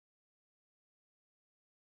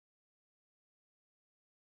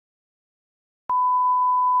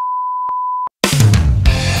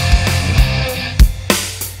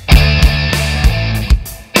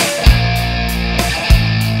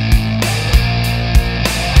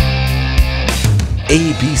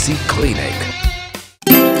ABC Clinic.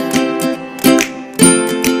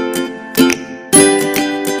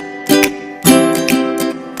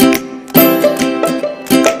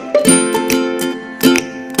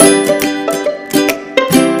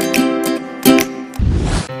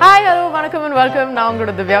 வணக்கம் and welcome. நான்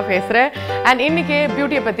உங்களோட திவ்யா பேசுறேன். and இன்னைக்கு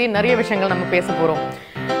பியூட்டியை பத்தி நிறைய விஷயங்கள் நம்ம பேச போறோம்.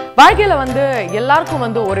 வாழ்க்கையில எல்லாருக்கும்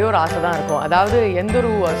ஒரே ஒரு ஆசை தான் இருக்கும். அதாவது எந்த ஒரு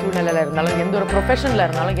சூழ்நிலையில இருந்தாலும், எந்த ஒரு ப்ரொஃபஷன்ல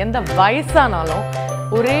இருந்தாலும், எந்த வயசானாலும்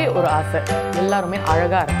ஒரே ஒரு ஆசை, எல்லாருமே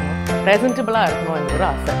அழகா இருக்கணும், பிரசன்டபிளா இருக்கணும் என்ற ஒரு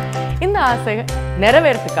ஆசை. இந்த ஆசை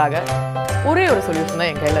நிறைவேறதுக்காக ஒரே ஒரு சொல்யூஷன் தான்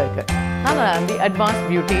என் கையில இருக்கு. நான் தி advanced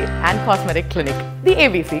beauty and cosmetic clinic, the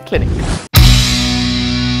ABC clinic.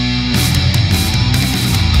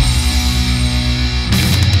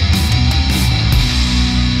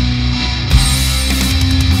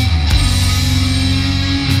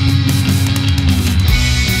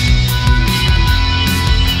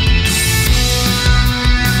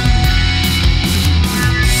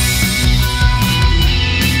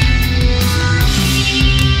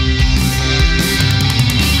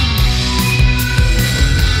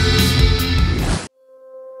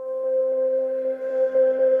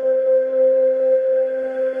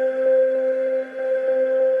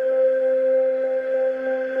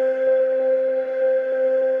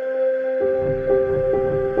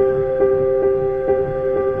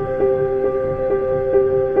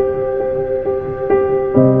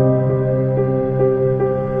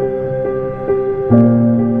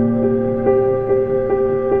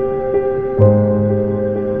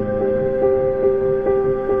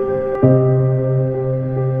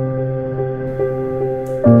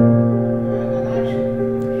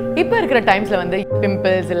 இப்போ இருக்கிற டைம்ஸ்ல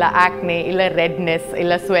பிம்பிள்ஸ் இல்ல ஆக்னே இல்ல ரெட்னஸ்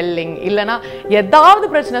இல்ல ஸ்வெல்லிங் இல்லனா ஏதாவது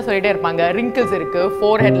பிரச்சனை சொல்லிட்டே இருப்பாங்க. ரிங்கிள்ஸ் இருக்கு,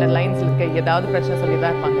 ஃபோர்ஹெட்ல லைன்ஸ் இருக்கு, ஏதாவது பிரச்சனை சொல்லிட்டு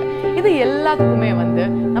தான் இருப்பாங்க. இது எல்லாத்துக்குமே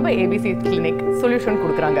நம்ம ABC கிளினிக் சொல்யூஷன்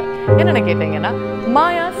கொடுக்குறாங்க. என்னன்னு கேட்டீங்கன்னா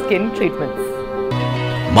மாயா ஸ்கின் ட்ரீட்மெண்ட்ஸ்.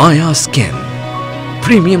 மாயா skin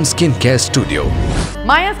premium skin care studio.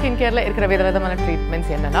 மாயா ஸ்கின் கேர்ல இருக்கிற விதவிதமான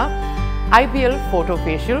ட்ரீட்மெண்ட்ஸ் என்னன்னா IPL photo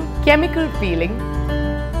facial, chemical peeling,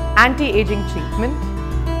 anti-aging treatment,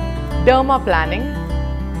 derma planning,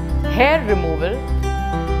 hair removal,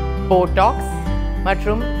 botox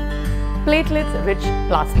மற்றும் platelets rich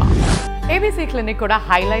plasma. ABC clinic ஓட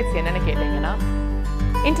highlights என்னன்னு கேட்டீங்கன்னா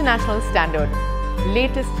international standard,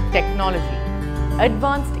 latest technology,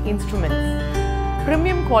 advanced instruments,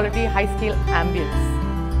 premium quality high scale ambience,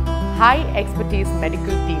 high expertise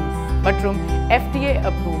medical teams மற்றும் FDA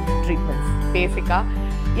approved treatments. பேசிக்கா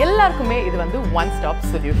எல்லாருக்குமே இது one stop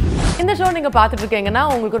solution. இந்த show நீங்க பார்த்துட்டு இருக்கீங்கன்னா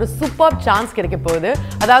உங்களுக்கு ஒரு சூப்பர் சான்ஸ் கிடைக்க போகுது.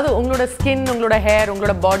 அதாவது உங்களோட ஸ்கின், உங்களோட ஹேர்,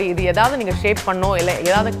 உங்களோட பாடி இது ஏதாவது நீங்க ஷேப் பண்ணணும் இல்லை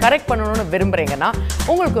ஏதாவது கரெக்ட் பண்ணணும்னு விரும்புறீங்கன்னா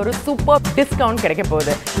உங்களுக்கு ஒரு சூப்பர் டிஸ்கவுண்ட் கிடைக்க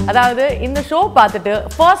போகுது. அதாவது இந்த ஷோ பார்த்துட்டு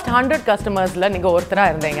ஃபர்ஸ்ட் 100 கஸ்டமர்ஸ்ல நீங்க ஒருத்தரா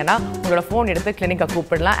இருந்தீங்கன்னா உங்களோட ஃபோன் எடுத்து கிளினிக்கை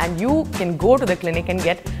கூப்பிடலாம். And you can go to the clinic and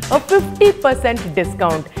get a 50%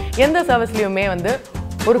 discount. எந்த சர்வீஸ்லையுமே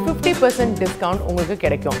ஒரு 50% டிஸ்கவுண்ட் உங்களுக்கு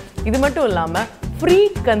கிடைக்கும். இது மட்டும் இல்லாமல் ஃப்ரீ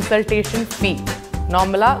கன்சல்டேஷன் ஃபீ.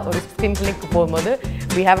 நார்மலாக ஒரு ஸ்கின் கிளினிக் போகும்போது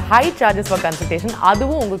we have high charges for consultation.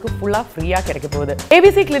 அதுவும் உங்களுக்கு ஃபுல்லாக ஃப்ரீயாக கிடைக்க போகுது.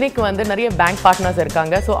 ABC கிளினிக் நிறைய பேங்க் பார்ட்னர்ஸ்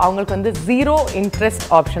இருக்காங்க. ஸோ அவங்களுக்கு 0 இன்ட்ரெஸ்ட்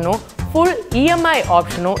ஆப்ஷனும் ஃபுல் EMI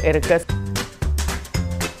ஆப்ஷனும் இருக்கு.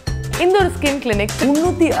 இந்த ஒரு ஸ்கின் கிளினிக்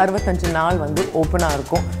 365 நாள் ஓப்பனாக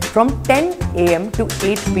இருக்கும் ஃப்ரம் 10 AM to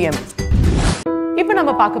 8 PM. இப்போ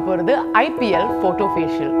நம்ம பார்க்க போகிறது IPL photo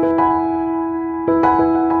facial.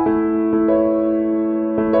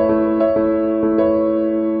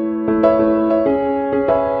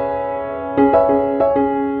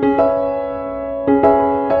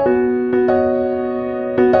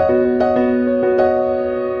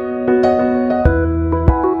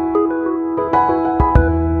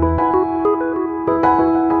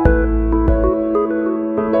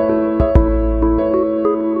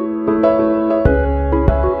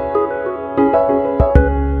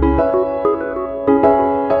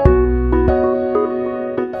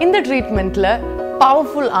 இந்த ட்ரீட்மெண்ட்ல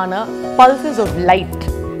பவர்ஃபுல் ஆன பல்சஸ் ஆஃப் லைட்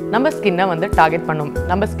நம்ம ஸ்கின்னை டார்கெட் பண்ணும்,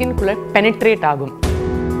 நம்ம ஸ்கின்குள்ள பெனிட்ரேட் ஆகும்.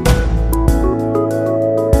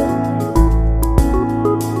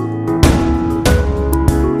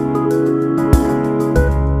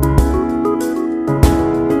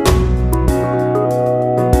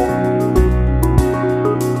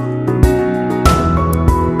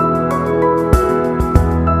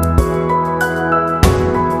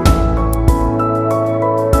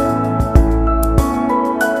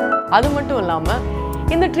 அது மட்டும் இல்லாமல்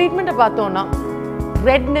இந்த ட்ரீட்மெண்ட்டை பார்த்தோன்னா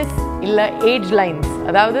ரெட்னஸ் இல்லை ஏஜ் லைன்ஸ்,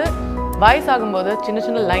 அதாவது வயசாகும்போது சின்ன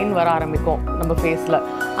சின்ன லைன் வர ஆரம்பிக்கும் நம்ம ஃபேஸில்,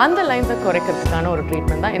 அந்த லைன்ஸை குறைக்கிறதுக்கான ஒரு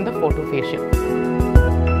ட்ரீட்மெண்ட் தான் இந்த ஃபோட்டோ ஃபேஷியல்.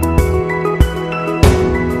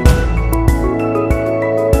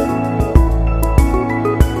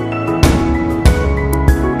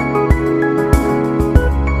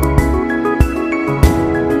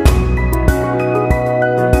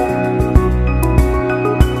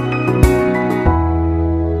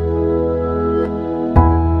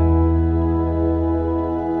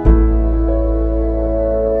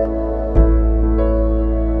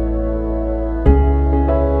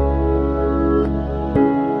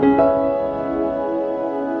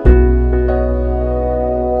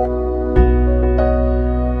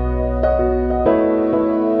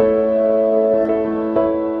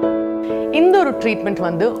 ட்ரீட்மெண்ட்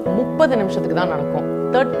வந்து 30 நிமிஷத்துக்கு தான் நடக்கும்.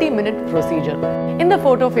 30-minute procedure. இந்த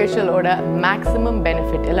photo facial ஓட maximum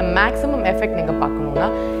benefit இல்ல maximum effect நீங்க பார்க்கணும்னா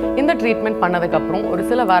இந்த ட்ரீட்மெண்ட் பண்ணதுக்கு அப்புறம் ஒரு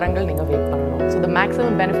சில வாரங்கள் நீங்க வெயிட் பண்ணணும். So the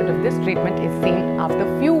maximum benefit of this treatment is seen after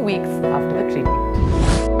few weeks after the treatment.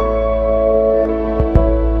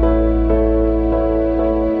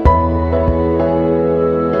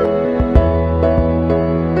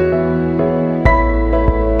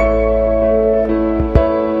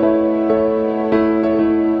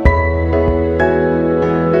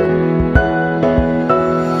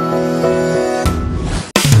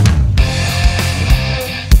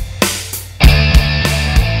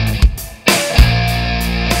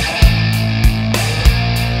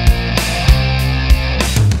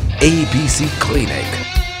 ABC Clinic.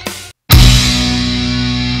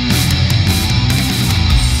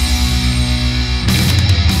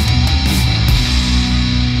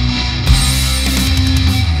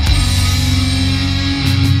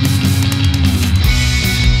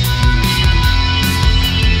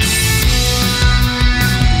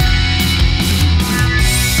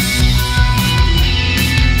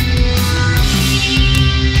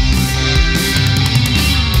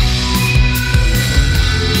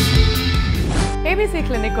 ABC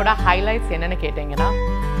Clinic ஓட highlights என்னன்னு கேட்டீங்கன்னா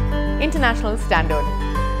international standard,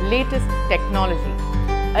 latest technology,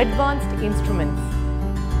 advanced instruments,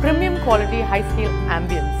 premium quality high scale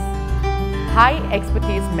ambience, high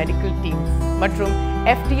expertise medical teams மற்றும்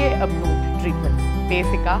FDA approved treatments.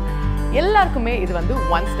 பேசிக்கா எல்லாருக்குமே இது வந்து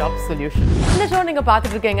one stop solution. இந்த show நீங்க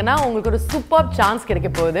பார்த்துட்டு இருக்கீங்கன்னா உங்களுக்கு ஒரு சூப்பர் சான்ஸ் கிடைக்க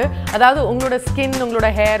போகுது. அதாவது உங்களோட ஸ்கின், உங்களோட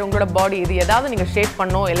ஹேர், உங்களோட பாடி இது ஏதாவது நீங்க ஷேப்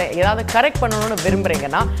பண்ணணும் இல்லை ஏதாவது கரெக்ட் பண்ணணும்னு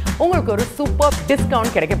விரும்புறீங்கன்னா உங்களுக்கு ஒரு சூப்பர்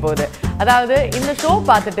டிஸ்கவுண்ட் கிடைக்க போகுது. அதாவது இந்த ஷோ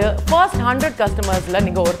பார்த்துட்டு ஃபர்ஸ்ட் 100 கஸ்டமர்ஸ்ல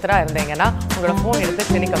நீங்க ஒருத்தராக இருந்தீங்கன்னா உங்களோட ஃபோன் எடுத்து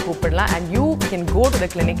கிளினிக்கை கூப்பிடலாம் and you can go to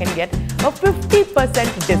the clinic and get a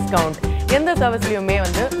 50% discount. எந்த சர்வீஸ்லையுமே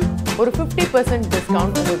வந்து ஒரு 50%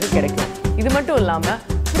 டிஸ்கவுண்ட் உங்களுக்கு கிடைக்கும். இது மட்டும் இல்லாமல்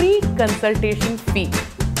ஃப்ரீ கன்சல்டேஷன் ஃபீ.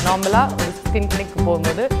 நார்மலாக ஒரு ஸ்கின் கிளினிக்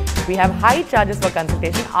போகும்போது we have high charges for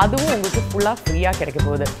consultation. அதுவும் உங்களுக்கு ஃபுல்லாக ஃப்ரீயாக கிடைக்க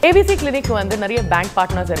போகுது. ABC கிளினிக் வந்து நிறைய பேங்க்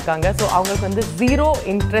பார்ட்னர்ஸ் இருக்காங்க. ஸோ அவங்களுக்கு வந்து 0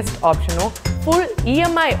 interest ஆப்ஷனும் ஃபுல்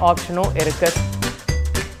EMI ஆப்ஷனும் இருக்கு.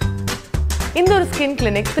 இந்த ஒரு ஸ்கின்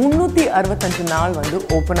கிளினிக் 365 நாள் வந்து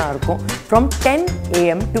ஓப்பனாக இருக்கும் from 10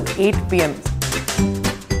 AM to 8 PM.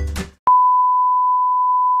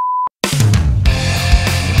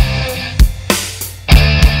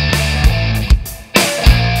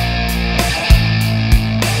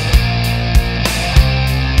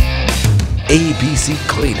 ABC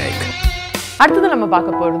Clinic. அடுத்தது நம்ம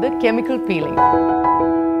பார்க்க போகிறது கெமிக்கல் பீலிங்.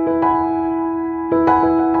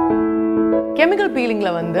 கெமிக்கல்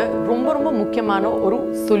பீலிங்கில் வந்து ரொம்ப முக்கியமான ஒரு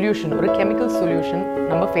சொல்யூஷன், ஒரு கெமிக்கல் சொல்யூஷன்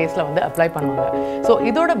நம்ம ஃபேஸில் வந்து அப்ளை பண்ணுவாங்க. ஸோ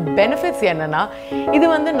இதோட பெனிஃபிட்ஸ் என்னன்னா, இது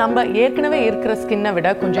வந்து நம்ம ஏற்கனவே இருக்கிற ஸ்கின்னை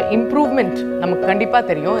விட கொஞ்சம் இம்ப்ரூவ்மெண்ட் நமக்கு கண்டிப்பாக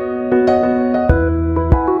தெரியும்.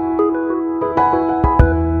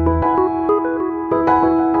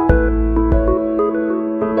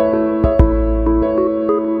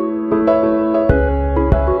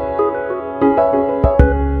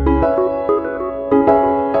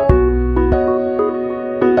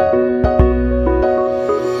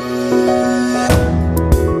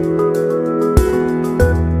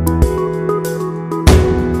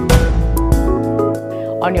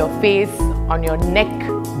 On your face, on your neck,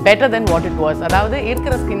 better than what it was. அதாவது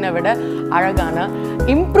இருக்கிற ஸ்கின்னை விட அழகான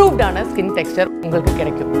இம்ப்ரூவ்டான ஸ்கின் டெக்ஸ்டர் உங்களுக்கு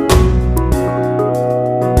கிடைக்கும்.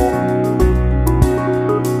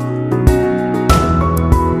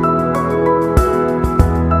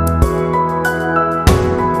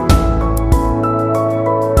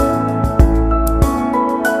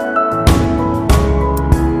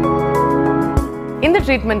 இந்த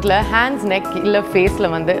ட்ரீட்மெண்ட்டில் ஹேண்ட்ஸ், நெக் இல்லை ஃபேஸில்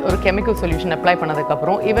வந்து ஒரு கெமிக்கல் சொல்யூஷன் அப்ளை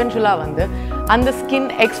பண்ணதுக்கப்புறம் இவென்ச்சுவலாக வந்து அந்த ஸ்கின்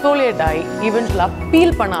எக்ஸ்ஃபோலியேட் ஆகி இவென்ச்சுவலாக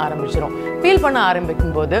பீல் பண்ண ஆரம்பிச்சிடும். பீல் பண்ண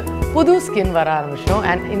ஆரம்பிக்கும் போது புது ஸ்கின் வர ஆரம்பிச்சிடும்.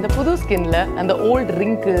 அண்ட் இந்த புது ஸ்கின்ல அந்த ஓல்டு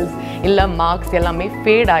ரிங்கிள்ஸ் இல்லை மார்க்ஸ் எல்லாமே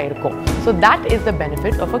ஃபேட் ஆகிருக்கும். So that is the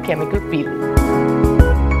benefit of a chemical feel.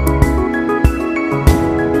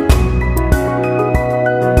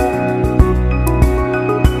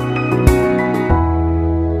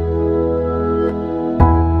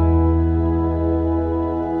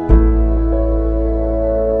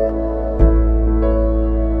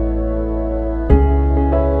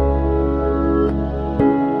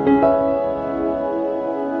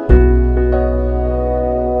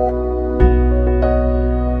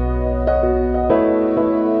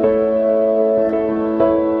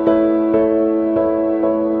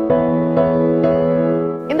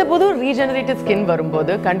 Regenerative skin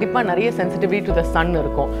வரும்போது கண்டிப்பாக நிறைய சென்சிட்டிவிட்டி டு த சன்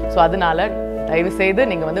இருக்கும். ஸோ அதனால தயவு செய்து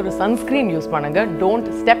நீங்க வந்து ஒரு sunscreen யூஸ் பண்ணுங்க. Don't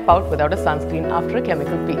step out without a sunscreen after a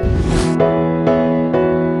chemical peel.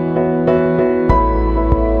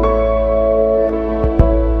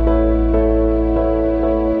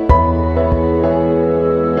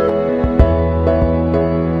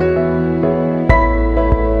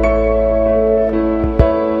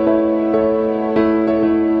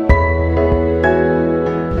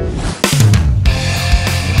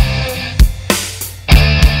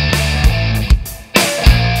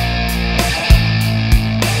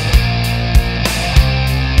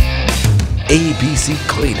 ABC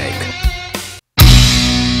Clinic.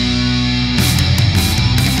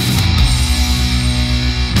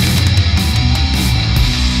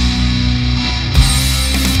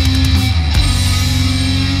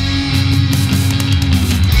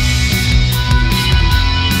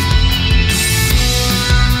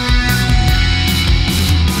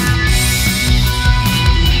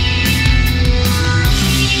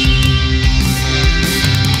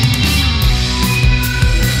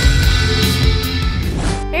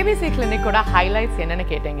 ABC Clinic oda highlights enna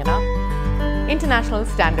kettingana international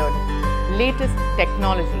standard, latest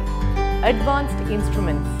technology, advanced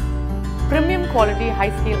instruments, premium quality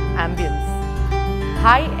high scale ambience,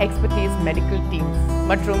 high expertise medical teams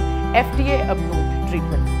மற்றும் FDA approved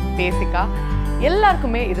treatments. பேசிக்கா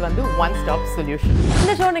எல்லாருக்குமே இது வந்து one stop solution.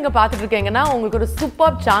 இந்த show நீங்க பார்த்துட்டு இருக்கீங்கன்னா உங்களுக்கு ஒரு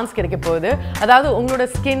சூப்பர் சான்ஸ் கிடைக்க போகுது. அதாவது உங்களோட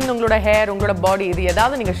ஸ்கின், உங்களோட ஹேர், உங்களோட பாடி இது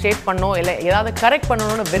ஏதாவது நீங்க ஷேப் பண்ணணும் இல்லை ஏதாவது கரெக்ட்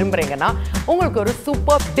பண்ணணும்னு விரும்புறீங்கன்னா உங்களுக்கு ஒரு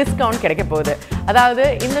சூப்பர் டிஸ்கவுண்ட் கிடைக்க போகுது. அதாவது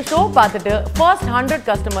இந்த ஷோ பார்த்துட்டு ஃபர்ஸ்ட் 100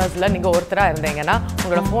 கஸ்டமர்ஸ்ல நீங்க ஒருத்தரா இருந்தீங்கன்னா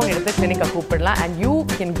உங்களோட ஃபோன் எடுத்து கிளினிக்கை கூப்பிடலாம். And you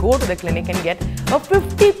can go to the clinic and get a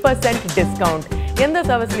 50% discount. எந்த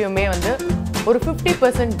சர்வீஸ்லையுமே வந்து ஒரு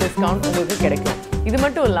 50% டிஸ்கவுண்ட் உங்களுக்கு கிடைக்கும். இது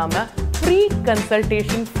மட்டும் இல்லாமல் ஃப்ரீ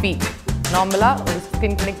கன்சல்டேஷன் ஃபீ. நார்மலாக ஒரு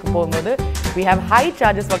ஸ்கின் கிளினிக் போகும்போது we have high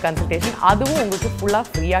charges for consultation. அதுவும் உங்களுக்கு ஃபுல்லாக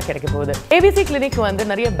ஃப்ரீயாக கிடைக்க போகுது. ஏபிசி கிளினிக் வந்து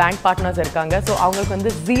நிறைய பேங்க் பார்ட்னர்ஸ் இருக்காங்க. ஸோ அவங்களுக்கு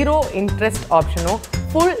வந்து 0 இன்ட்ரெஸ்ட் ஆப்ஷனும்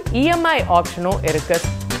ஃபுல் இஎம்ஐ ஆப்ஷனும் இருக்கு.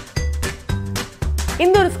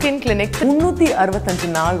 இந்த ஒரு ஸ்கின் கிளினிக்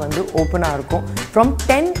 365 நாள் வந்து ஓப்பனாக இருக்கும் ஃப்ரம்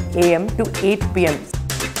 10 AM to 8 PM.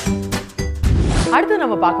 அடுத்து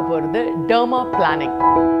நம்ம பார்க்க போகிறது டெர்மா பிளானிங்.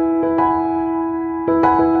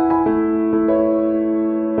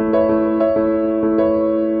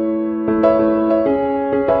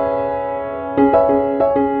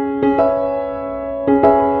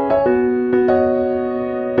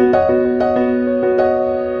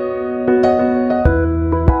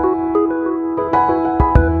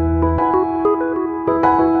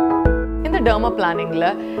 டெர்மா பிளானிங்ல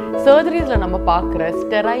சர்ஜரிஸ்ல நம்ம பார்க்குற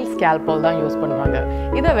ஸ்டெரைல் ஸ்கேல்பல் தான் யூஸ் பண்றாங்க.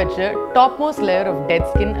 இதை வச்சு top most layer of dead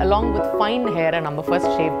skin along with fine ஹேரை நம்ம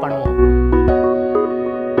ஃபர்ஸ்ட் ஷேவ் பண்ணுவோம்.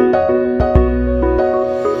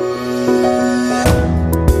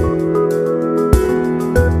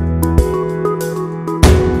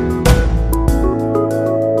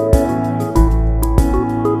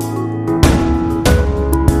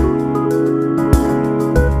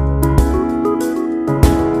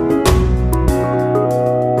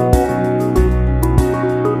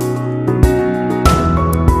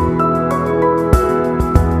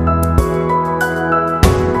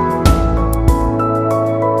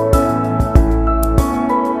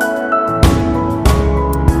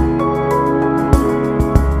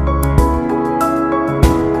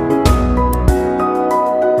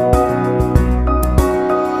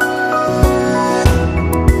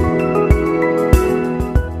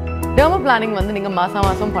 டெர்மா பிளானிங் வந்து நீங்கள்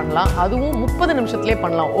மாதம் பண்ணலாம். அதுவும் 30 நிமிஷத்துலேயே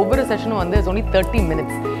பண்ணலாம். ஒவ்வொரு செஷனும் வந்து only 30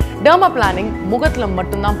 minutes. டெர்மா பிளானிங் முகத்தில்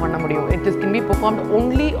மட்டும்தான் பண்ண முடியும். It is can be performed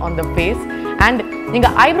only on the face. And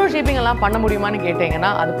நீங்கள் ஐப்ரோ ஷேப்பிங் எல்லாம் பண்ண முடியுமான்னு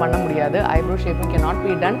கேட்டிங்கன்னா அது பண்ண முடியாது. Eyebrow shaping cannot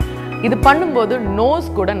be done. இது பண்ணும்போது நோஸ்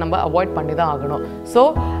கூட நம்ம அவாய்ட் பண்ணி தான் ஆகணும். So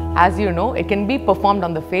as you know, it can be performed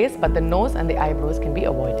on the face, but the nose and the eyebrows can be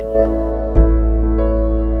avoided.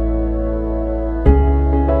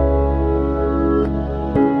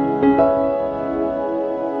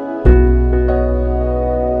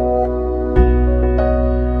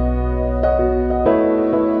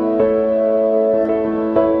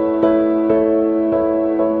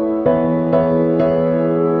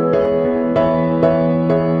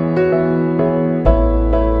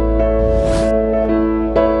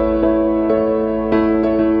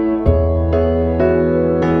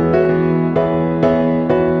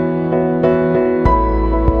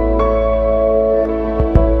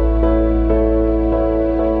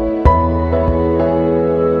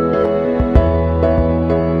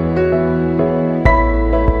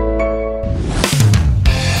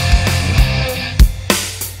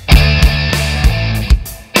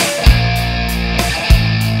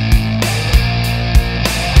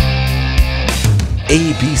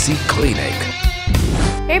 ABC Clinic.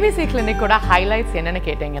 ABC Clinic oda highlights என்னன்னு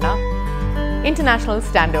கேட்டீங்கன்னா international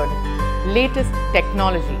standard, latest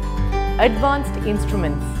technology, advanced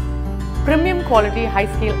instruments, premium quality high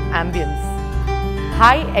scale ambience,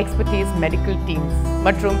 high expertise medical teams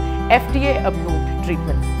மற்றும் FDA approved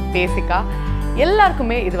treatments. பேசிக்கா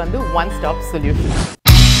எல்லாருக்குமே இது வந்து one stop solution.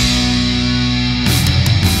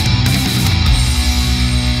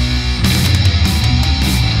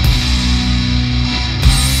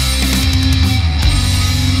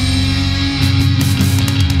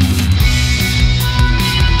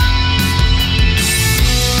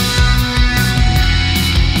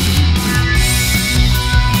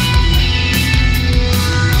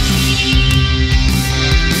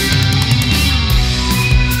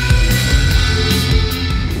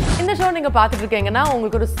 நீங்க பார்த்துட்டு இருக்கீங்கன்னா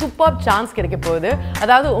உங்களுக்கு ஒரு சூப்பர் சான்ஸ் கிடைக்க போகுது.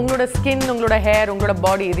 அதாவது உங்களோட ஸ்கின், உங்களோட ஹேர், உங்களோட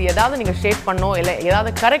பாடி இது ஏதாவது நீங்க ஷேப் பண்ணணும் இல்ல ஏதாவது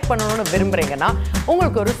கரெக்ட் பண்ணணும்னு விரும்புறீங்கன்னா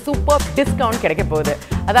உங்களுக்கு ஒரு சூப்பர் டிஸ்கவுண்ட் கிடைக்க போகுது.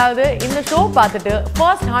 அதாவது இந்த ஷோ பார்த்துட்டு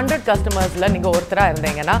ஃபர்ஸ்ட் 100 கஸ்டமர்ஸ்ல நீங்க ஒருத்தரா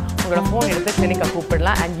இருந்தீங்கன்னா உங்களோட ஃபோன் எடுத்து கிளினிக்கை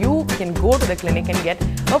கூப்பிடலாம் and you can go to the clinic and get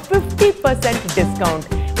a 50% discount.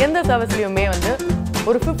 எந்த சர்வீஸ்லயுமே வந்து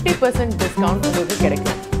ஒரு 50% டிஸ்கவுண்ட் உங்களுக்கு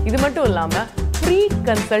கிடைக்கும். இது மட்டும் இல்லாம ஃப்ரீ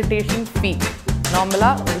கன்சல்டேஷன் ஃபீ. நார்மலா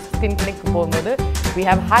ஒரு ஸ்கின் கிளினிக் போகும்போது we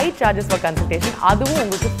have high charges for consultation. அதுவும்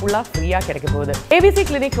உங்களுக்கு ஃபுல்லா ஃப்ரீயா கிடைக்க போகுது. ABC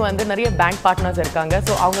கிளினிக் வந்து நிறைய பேங்க் பார்ட்னர்ஸ் இருக்காங்க.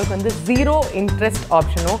 ஸோ அவங்களுக்கு வந்து 0 இன்ட்ரெஸ்ட்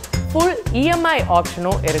ஆப்ஷனும் ஃபுல் EMI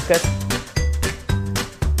ஆப்ஷனும் இருக்கு.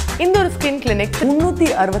 இந்த ஒரு ஸ்கின் கிளினிக்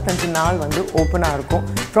 365 நாள் வந்து ஓப்பனா இருக்கும்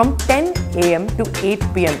from 10 AM to 8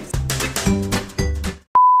 PM.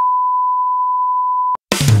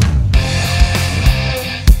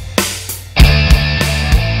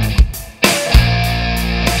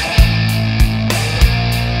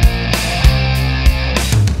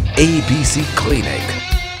 ABC Clinic.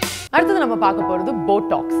 அடுத்தது நம்ம பார்க்க போறது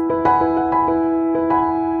போடாக்ஸ்.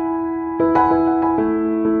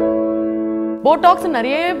 போடாக்ஸ்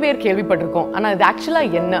நிறைய பேர் கேள்விப்பட்டிருக்கோம். ஆனா இது ஆக்சுவலா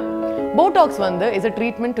என்ன? போடாக்ஸ் வந்து is a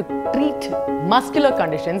treatment to treat muscular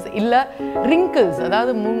conditions இல்ல wrinkles,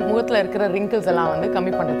 அதாவது முகத்துல இருக்கிற wrinkles எல்லாம் வந்து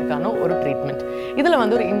கம்மி பண்றதுக்கான ஒரு ட்ரீட்மெண்ட். இதுல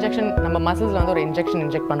வந்து ஒரு இன்ஜெக்ஷன், நம்ம மசில்ஸ்ல வந்து ஒரு இன்ஜெக்ஷன்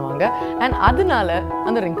இன்ஜெக்ட் பண்ணுவாங்க and அதனால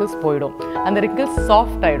அந்த wrinkles போயிடும், அந்த wrinkles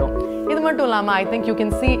சாஃப்ட் ஆயிடும். இது மட்டும் இல்லாமல் I think you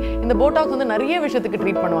can see இந்த போடாக்ஸ் வந்து நிறைய விஷயத்துக்கு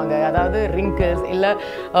ட்ரீட் பண்ணுவாங்க. அதாவது ரிங்கிள்ஸ் இல்லை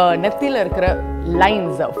நெத்தியில் இருக்கிற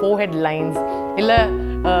லைன்ஸ், ஃபோர்ஹெட் லைன்ஸ் இல்லை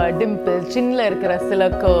டிம்பிள், சின்னில் இருக்கிற சில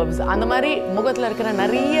கர்வ்ஸ், அந்த மாதிரி முகத்தில் இருக்கிற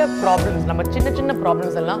நிறைய ப்ராப்ளம்ஸ், நம்ம சின்ன சின்ன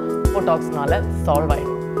ப்ராப்ளம்ஸ் எல்லாம் போடாக்ஸ்னால சால்வ்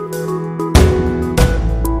ஆகிடும்.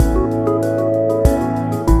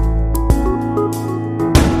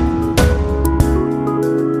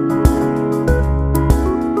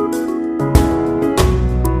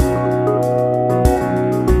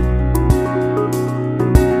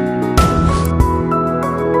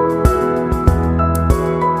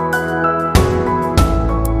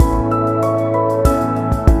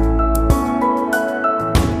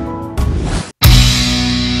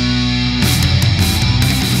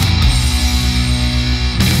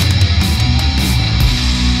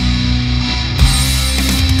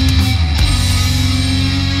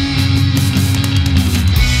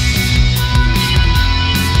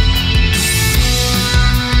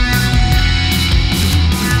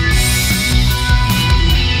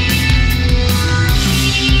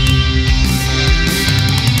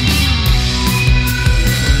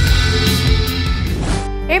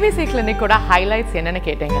 ABC Clinic oda highlights என்னன்னு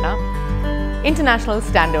கேட்டீங்கன்னா international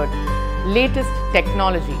standard, latest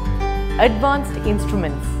technology, advanced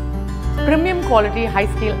instruments, premium quality high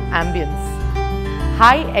scale ambience,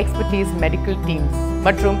 high expertise medical teams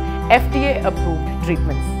மற்றும் FDA approved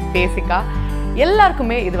treatments. பேசிக்கா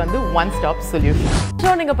எல்லாருக்குமே இது வந்து ஒன் ஸ்டாப் சொல்யூஷன்.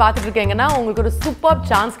 ஸோ நீங்கள் பார்த்துட்டு இருக்கீங்கன்னா உங்களுக்கு ஒரு சூப்பர்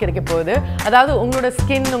சான்ஸ் கிடைக்க போகுது. அதாவது உங்களோட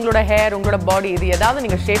ஸ்கின், உங்களோட ஹேர், உங்களோட பாடி இது ஏதாவது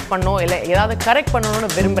நீங்கள் ஷேப் பண்ணணும் இல்லை ஏதாவது கரெக்ட் பண்ணணும்னு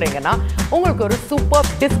விரும்புறீங்கன்னா உங்களுக்கு ஒரு சூப்பர்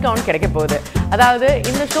டிஸ்கவுண்ட் கிடைக்க போகுது. அதாவது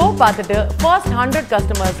இந்த ஷோ பார்த்துட்டு ஃபர்ஸ்ட் 100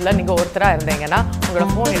 கஸ்டமர்ஸில் நீங்கள் ஒருத்தராக இருந்தீங்கன்னா உங்களோட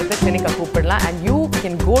ஃபோன் எடுத்து கிளினிக்கை கூப்பிடலாம் and you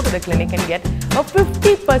can go to the clinic and get a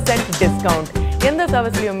 50% discount. எந்த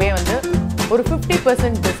சர்வீஸ்லையுமே வந்து ஒரு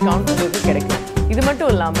 50% டிஸ்கவுண்ட் உங்களுக்கு கிடைக்கும். இது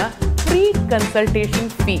மட்டும் இல்லாமல் ஃப்ரீ கன்சல்டேஷன்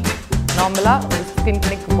ஃபீ. நார்மலாக ஒரு ஸ்கின்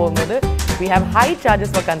கிளினிக் போகும்போது we have high charges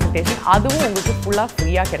for consultation. அதுவும் உங்களுக்கு ஃபுல்லாக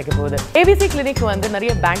ஃப்ரீயாக கிடைக்க போகுது. ABC கிளினிக் வந்து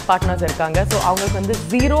நிறைய பேங்க் பார்ட்னர்ஸ் இருக்காங்க. ஸோ அவங்களுக்கு வந்து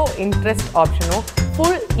 0 இன்ட்ரெஸ்ட் ஆப்ஷனும்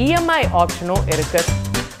ஃபுல் EMI ஆப்ஷனும் இருக்கு.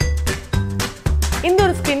 இந்த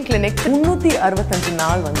ஒரு ஸ்கின் கிளினிக் 365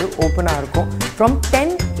 நாள் வந்து ஓப்பனாக இருக்கும் from 10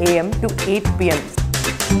 AM to 8 PM.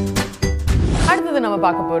 அடுத்தது நம்ம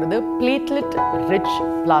பார்க்க போகிறது platelet rich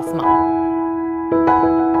plasma.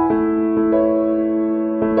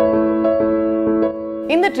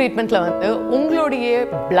 இந்த ட்ரீட்மெண்ட்ல வந்து உங்களுடைய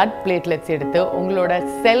blood platelets எடுத்து உங்களோட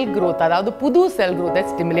செல் growth அதாவது புது செல் growth-ஐ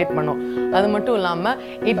ஸ்டிமுலேட் பண்ணும். அது மட்டும் இல்லாம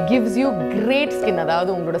it gives you great skin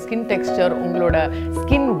அதாவது உங்களோட skin texture உங்களோட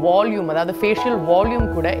skin volume அதாவது facial volume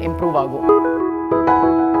கூட improve ஆகும்.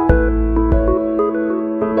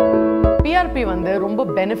 PRP வந்து ரொம்ப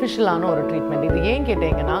பெனிஃபிஷியலான ஒரு ட்ரீட்மெண்ட். இது ஏன்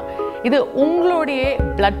கேட்டீங்கன்னா இது உங்களுடைய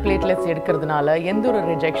blood platelets எடுக்கிறதுனால எந்த ஒரு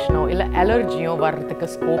ரிஜெக்ஷனோ இல்லை அலர்ஜியோ வர்றதுக்கு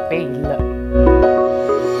ஸ்கோப்பே இல்லை.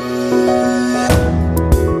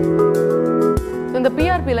 இந்த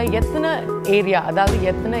PRPல எத்தனை ஏரியா அதாவது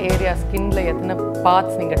எத்தனை ஏரியா ஸ்கின்ல எத்தனை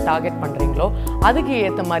பார்ட்ஸ் நீங்கள் டார்கெட் பண்ணுறீங்களோ அதுக்கு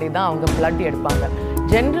ஏற்ற மாதிரி தான் அவங்க பிளட் எடுப்பாங்க.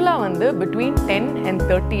 ஜென்ரலாக வந்து பிட்வீன் 10 and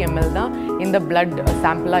 30 ml தான் இந்த பிளட்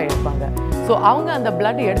சாம்பிளாக எடுப்பாங்க. ஸோ அவங்க அந்த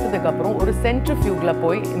பிளட் எடுத்ததுக்கப்புறம் ஒரு சென்ட்ரிஃபியூக்ல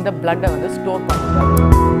போய் இந்த பிளட்டை வந்து ஸ்டோர்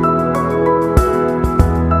பண்ணுவாங்க.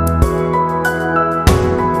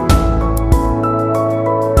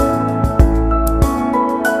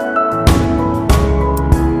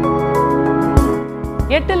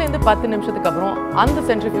 எட்டுலேருந்து 10 நிமிஷத்துக்கு அப்புறம் அந்த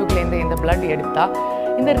சென்ட்ரிஃபியூக்லேருந்து இந்த பிளட் எடுத்தா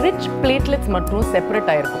இந்த ரிச் பிளேட்லெட்ஸ் மட்டும்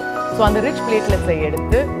செப்பரேட் ஆயிருக்கும். ஸோ அந்த ரிச் பிளேட்லெட்ஸை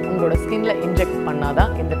எடுத்து உங்களோட ஸ்கின்ல இன்ஜெக்ட்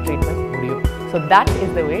பண்ணாதான் இந்த ட்ரீட்மெண்ட் முடியும். So that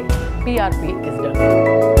is the way PRP is done.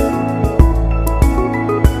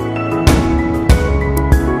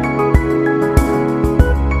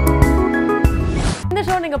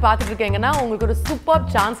 நீங்க பார்த்துட்டு இருக்கீங்கன்னா உங்களுக்கு ஒரு சூப்பர்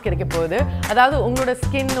சான்ஸ் கிடைக்க போகுது. அதாவது உங்களோட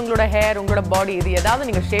ஸ்கின் உங்களோட ஹேர் உங்களோட பாடி இது ஏதாவது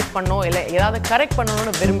நீங்க ஷேப் பண்ணணும் இல்லை ஏதாவது கரெக்ட்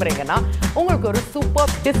பண்ணணும்னு விரும்புறீங்கன்னா உங்களுக்கு ஒரு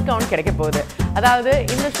சூப்பர் டிஸ்கவுண்ட் கிடைக்க போகுது. அதாவது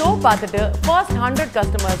இந்த ஷோ பார்த்துட்டு ஃபர்ஸ்ட் 100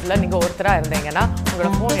 கஸ்டமர்ஸ்ல நீங்க ஒருத்தரா இருந்தீங்கன்னா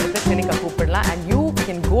உங்களோட ஃபோன் எடுத்து கிளினிக்கை கூப்பிடலாம் and you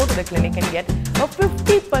can go to the clinic and get a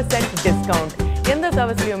 50% discount. எந்த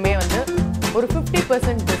சர்வீஸ்லயுமே வந்து ஒரு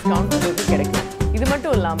 50% டிஸ்கவுண்ட் உங்களுக்கு கிடைக்கும். இது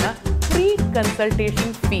மட்டும் இல்லாம ஃப்ரீ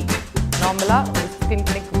கன்சல்டேஷன் ஃபீ. நார்மலாக ஸ்கின்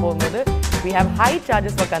கிளினிக் போகும்போது we have high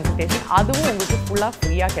charges for consultation. அதுவும் உங்களுக்கு ஃபுல்லாக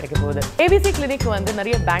ஃப்ரீயாக கிடைக்க போகுது. ABC கிளினிக் வந்து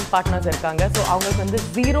நிறைய பேங்க் பார்ட்னர்ஸ் இருக்காங்க. ஸோ அவங்களுக்கு வந்து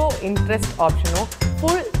 0 இன்ட்ரெஸ்ட் ஆப்ஷனும்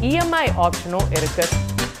ஃபுல் EMI ஆப்ஷனும் இருக்கு.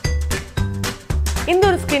 இந்த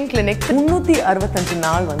ஒரு ஸ்கின் கிளினிக் 365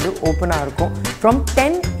 நாள் வந்து ஓப்பனாக இருக்கும் from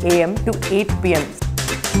 10 AM to 8 PM.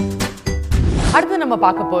 அடுத்து நம்ம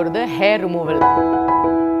பார்க்க போகிறது ஹேர் ரிமூவல்.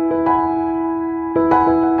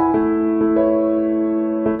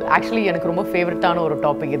 ஆக்சுவலி எனக்கு ரொம்ப ஃபேவரட்டான ஒரு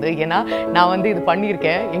டாபிக் இது. ஏன்னா நான் வந்து இது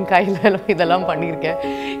பண்ணியிருக்கேன், என் கையில் இதெல்லாம் பண்ணியிருக்கேன்.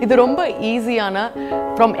 இது ரொம்ப ஈஸியான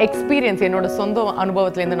ஃப்ரம் எக்ஸ்பீரியன்ஸ் என்னோட சொந்த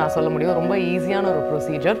அனுபவத்துலேருந்து நான் சொல்ல முடியும். ரொம்ப ஈஸியான ஒரு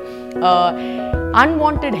ப்ரொசீஜர்.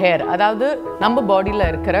 அன்வான்ட் ஹேர் அதாவது நம்ம பாடியில்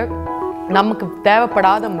இருக்கிற நமக்கு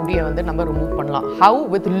தேவைப்படாத முடியை வந்து நம்ம ரிமூவ் பண்ணலாம். How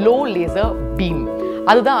with low laser beam.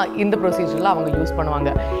 அதுதான் இந்த ப்ரொசீஜரில் அவங்க யூஸ்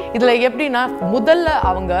பண்ணுவாங்க. இதில் எப்படின்னா முதல்ல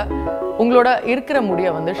அவங்க உங்களோட இருக்கிற முடியை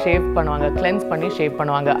வந்து ஷேவ் பண்ணுவாங்க, கிளென்ஸ் பண்ணி ஷேவ்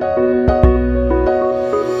பண்ணுவாங்க.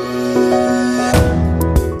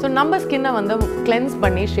 ஸோ நம்ம ஸ்கின்னை வந்து கிளென்ஸ்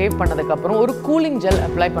பண்ணி ஷேவ் பண்ணதுக்கப்புறம் ஒரு கூலிங் ஜெல்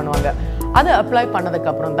அப்ளை பண்ணுவாங்க. அதை அப்ளை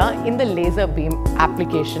பண்ணதுக்கப்புறம் தான் இந்த லேசர் பீம்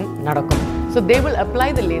அப்ளிகேஷன் நடக்கும். So they will apply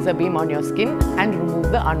the laser beam on your skin and remove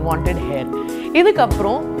the unwanted hair.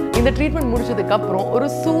 இதுக்கப்புறம் இந்த ட்ரீட்மெண்ட் முடிச்சதுக்கப்புறம் ஒரு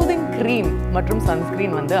சூதிங் க்ரீம் மற்றும்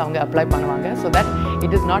சன்ஸ்க்ரீன் வந்து அவங்க அப்ளை பண்ணுவாங்க. So that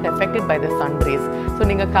it is not affected by the Sun race. So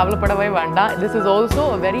நீங்கள் கவலைப்படவே வேண்டாம். This is also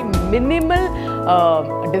a very minimal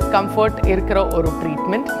discomfort இருக்கிற ஒரு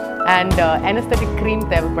ட்ரீட்மெண்ட். அண்ட் அனஸ்தட்டிக் க்ரீம்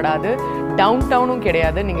தேவைப்படாது, டவுன் டவுனும்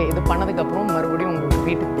கிடையாது. நீங்கள் இது பண்ணதுக்கப்புறம் மறுபடியும் உங்களுக்கு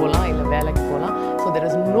வீட்டுக்கு போகலாம் இல்லை வேலைக்கு போகலாம். So there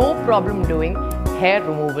is no problem doing hair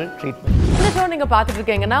removal treatment. இந்த ஷோ நீங்கள் பார்த்துட்டு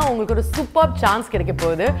இருக்கீங்கன்னா உங்களுக்கு ஒரு சூப்பர் சான்ஸ் கிடைக்க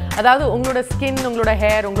போகுது. அதாவது உங்களோட ஸ்கின் உங்களோட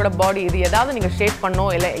ஹேர் உங்களோட பாடி இது ஏதாவது நீங்கள் ஷேப்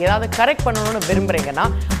பண்ணணும் இல்லை ஏதாவது கரெக்ட் பண்ணணும்னு விரும்புறீங்கன்னா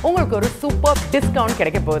உங்களுக்கு ஒரு சூப்பர் டிஸ்கவுண்ட்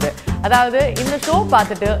கிடைக்க போகுது. அதாவது இந்த ஷோ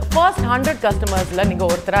பார்த்துட்டு ஃபர்ஸ்ட் 100 கஸ்டமர்ஸில் நீங்கள்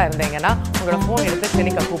ஒருத்தராக இருந்தீங்கன்னா உங்களோட ஃபோன் எடுத்து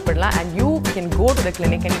கிளினிக்கை கூப்பிடலாம் and you can go to the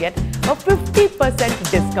clinic and get a 50%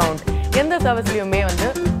 discount. எந்த சர்வீஸ்லையுமே வந்து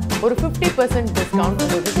ஒரு 50% டிஸ்கவுண்ட்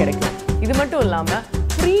உங்களுக்கு கிடைக்கும். இது மட்டும் இல்லாமல்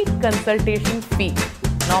ஃப்ரீ கன்சல்டேஷன் ஃபீ.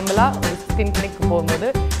 நார்மலாக ஒரு ஸ்கின் கிளினிக் போகும்போது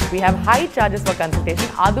we have high charges for consultation.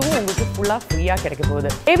 அதுவும் உங்களுக்கு ஃபுல்லாக ஃப்ரீயாக கிடைக்க போகுது.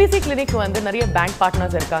 ABC கிளினிக் வந்து நிறைய பேங்க்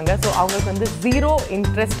பார்ட்னர்ஸ் இருக்காங்க. ஸோ அவங்களுக்கு வந்து 0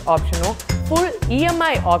 இன்ட்ரெஸ்ட் ஆப்ஷனும் ஃபுல்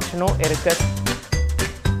EMI ஆப்ஷனும் இருக்கு.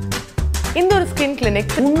 இந்த ஒரு ஸ்கின்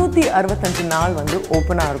கிளினிக் 365 நாள் வந்து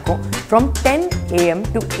ஓப்பனாக இருக்கும் from 10 AM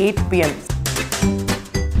to 8 PM.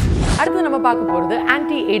 அடுத்து நம்ம பார்க்க போகிறது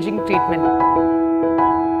ஆன்டி ஏஜிங் ட்ரீட்மெண்ட்.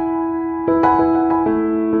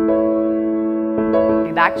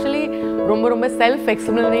 இது ஆக்சுவலி ரொம்ப ரொம்ப செல்ஃப்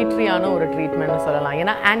எக்ஸ்பிளனேட்டரியான ஒரு ட்ரீட்மெண்ட்னு சொல்லலாம்.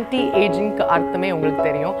 ஏன்னா ஆன்டி ஏஜிங்க்கு அர்த்தமே உங்களுக்கு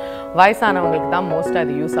தெரியும், வயசானவங்களுக்கு தான் மோஸ்ட்டாக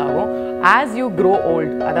அது யூஸ் ஆகும். ஆஸ் யூ க்ரோ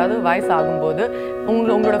ஓல்ட் அதாவது வயசாகும்போது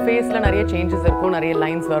உங்களோட ஃபேஸில் நிறைய சேஞ்சஸ் இருக்கும், நிறைய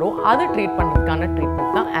லைன்ஸ் வரும். அது ட்ரீட் பண்ணுறதுக்கான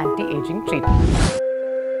ட்ரீட்மெண்ட் தான் ஆன்டி ஏஜிங் ட்ரீட்மெண்ட்.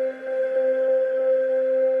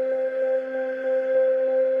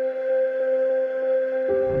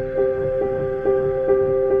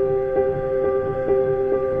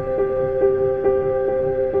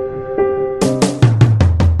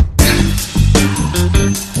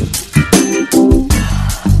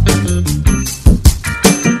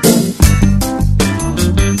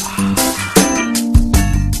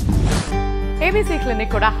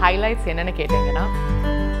 கிளினிக்கோட ஹைலைட்ஸ் என்னன்னு கேட்டீங்கன்னா,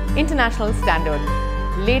 international standard,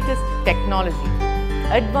 latest technology,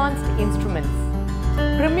 advanced instruments,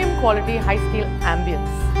 premium quality high scale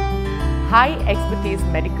ambience, high expertise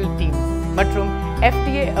medical teams மற்றும்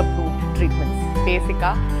FDA அப்ரூவ்ட் ட்ரீட்மெண்ட்ஸ்.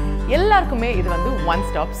 பேசிக்கா எல்லாருக்குமே இது வந்து one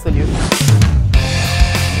stop solution.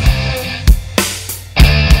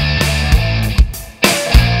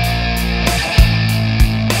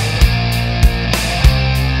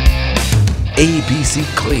 ABC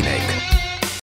Clinic.